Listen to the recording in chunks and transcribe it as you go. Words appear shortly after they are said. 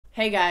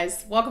Hey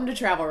guys, welcome to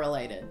Travel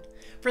Related.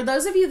 For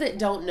those of you that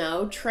don't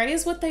know, Trey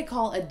is what they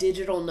call a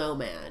digital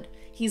nomad.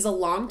 He's a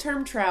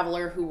long-term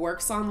traveler who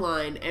works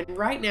online, and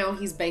right now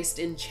he's based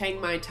in Chiang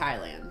Mai,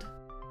 Thailand.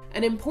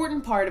 An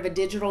important part of a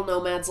digital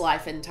nomad's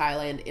life in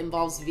Thailand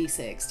involves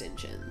visa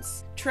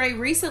extensions. Trey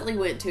recently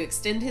went to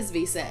extend his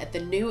visa at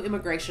the new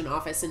immigration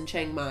office in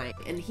Chiang Mai,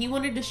 and he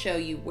wanted to show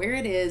you where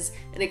it is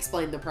and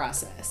explain the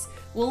process.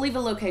 We'll leave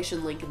a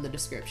location link in the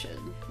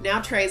description.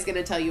 Now Trey's going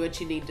to tell you what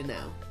you need to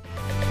know.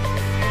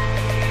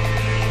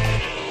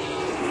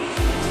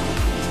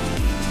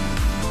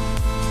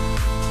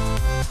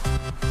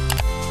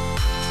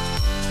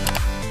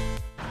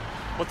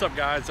 What's up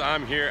guys,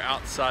 I'm here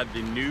outside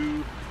the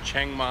new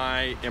Chiang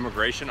Mai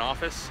immigration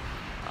office.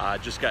 I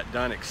just got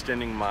done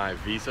extending my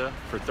visa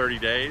for 30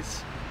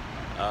 days.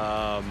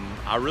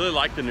 I really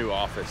like the new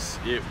office.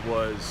 It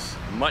was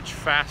much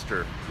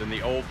faster than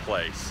the old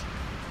place.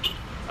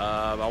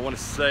 I want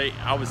to say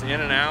I was in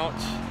and out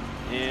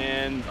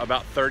in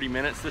about 30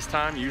 minutes this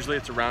time. Usually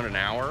it's around an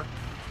hour.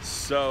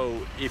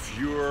 So if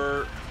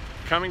you're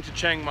coming to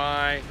Chiang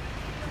Mai,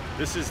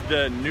 this is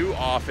the new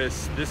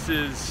office. This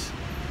is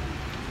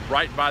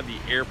right by the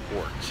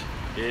airport.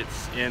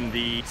 It's in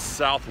the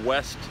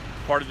southwest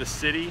part of the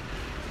city.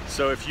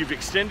 So if you've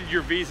extended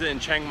your visa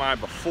in Chiang Mai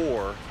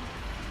before,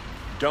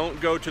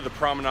 don't go to the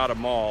Promenade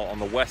Mall on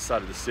the west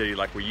side of the city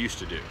like we used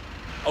to do.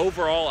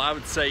 Overall, I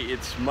would say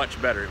it's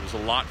much better. It was a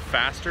lot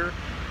faster.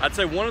 I'd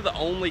say one of the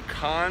only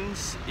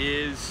cons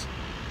is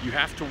you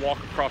have to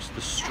walk across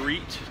the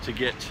street to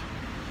get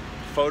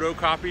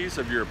photocopies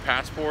of your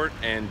passport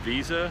and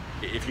visa.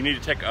 If you need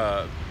to take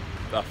a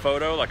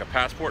photo, like a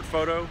passport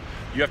photo,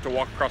 you have to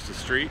walk across the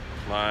street.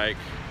 Like,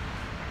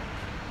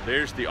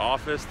 there's the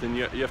office, then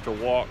you have to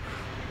walk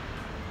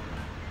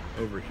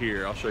over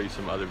here. I'll show you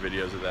some other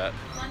videos of that.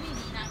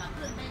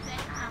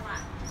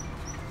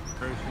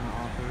 Immigration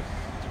office.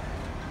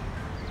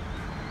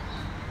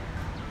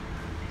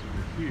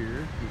 And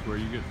here is where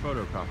you get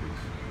photocopies.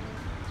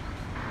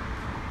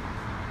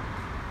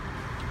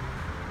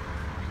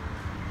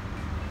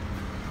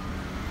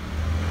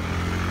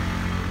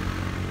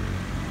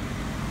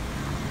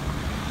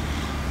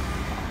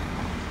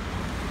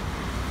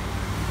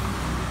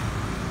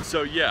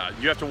 So yeah,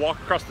 you have to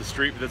walk across the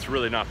street, but that's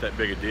really not that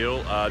big a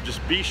deal.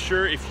 Just be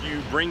sure if you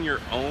bring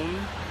your own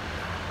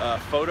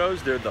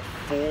photos, they're the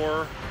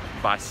 4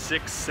 by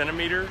 6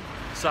 centimeter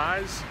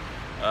size.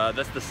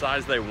 That's the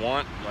size they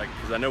want, like,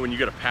 because I know when you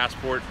get a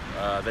passport,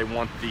 they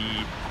want the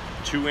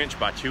 2"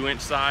 by 2"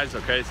 size,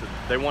 okay? So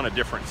they want a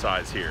different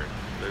size here.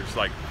 There's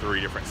like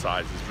 3 different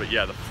sizes, but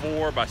yeah, the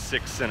 4 by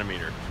 6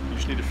 centimeter. You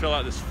just need to fill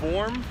out this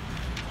form,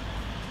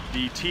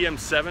 the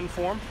TM7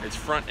 form. It's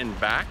front and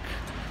back.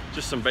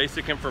 Just some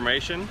basic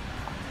information,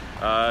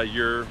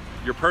 your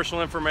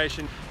personal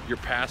information, your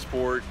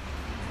passport,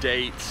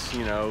 dates,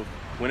 you know,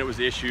 when it was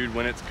issued,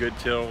 when it's good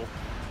till.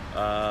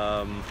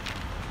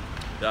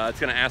 It's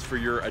gonna ask for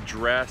your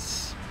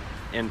address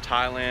in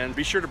Thailand.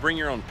 Be sure to bring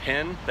your own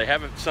pen. They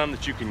have some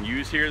that you can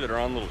use here that are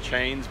on little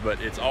chains, but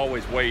it's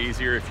always way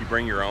easier if you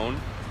bring your own.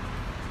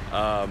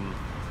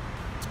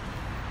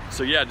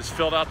 So yeah, just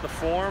filled out the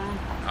form.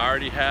 I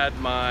already had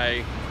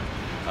my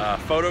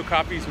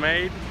photocopies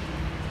made.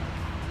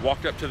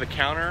 Walked up to the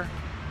counter,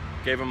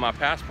 gave them my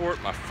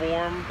passport, my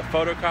form, the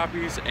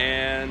photocopies,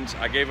 and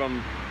I gave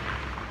them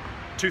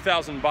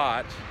 2,000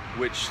 baht,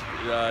 which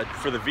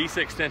for the visa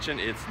extension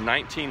it's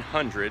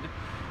 1,900,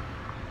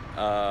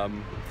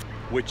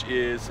 which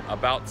is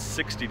about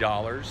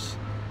 $60.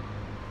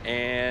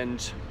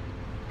 And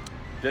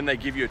then they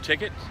give you a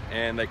ticket,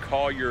 and when they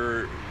call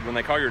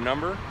your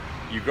number,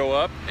 you go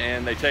up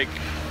and they take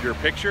your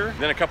picture.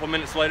 Then a couple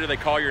minutes later they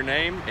call your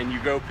name, and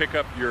you go pick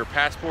up your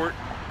passport,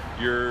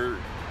 your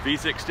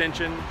visa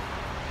extension,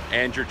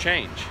 and your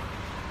change.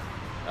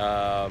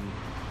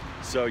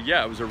 So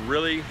yeah, it was a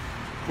really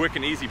quick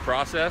and easy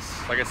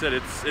process. Like I said,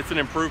 it's an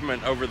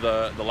improvement over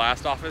the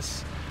last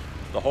office.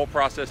 The whole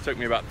process took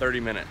me about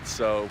 30 minutes,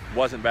 so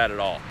wasn't bad at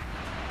all.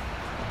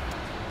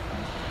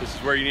 This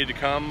is where you need to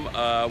come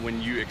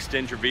when you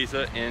extend your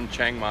visa in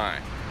Chiang Mai.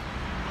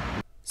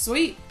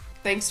 Sweet.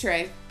 Thanks,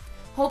 Trey.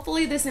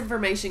 Hopefully this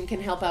information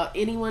can help out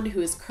anyone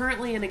who is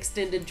currently an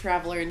extended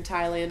traveler in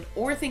Thailand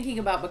or thinking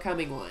about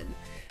becoming one.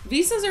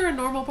 Visas are a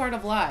normal part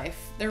of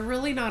life. They're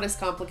really not as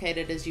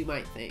complicated as you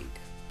might think.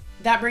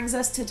 That brings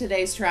us to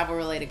today's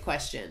travel-related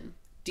question.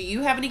 Do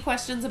you have any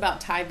questions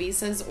about Thai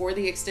visas or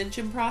the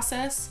extension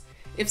process?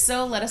 If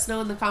so, let us know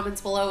in the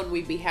comments below and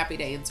we'd be happy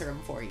to answer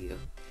them for you.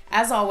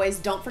 As always,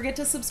 don't forget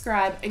to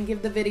subscribe and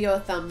give the video a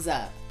thumbs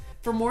up.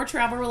 For more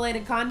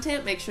travel-related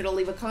content, make sure to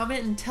leave a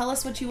comment and tell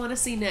us what you want to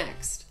see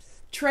next.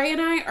 Trey and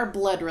I are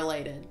blood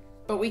related,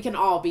 but we can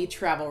all be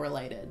travel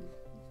related.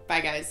 Bye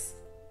guys.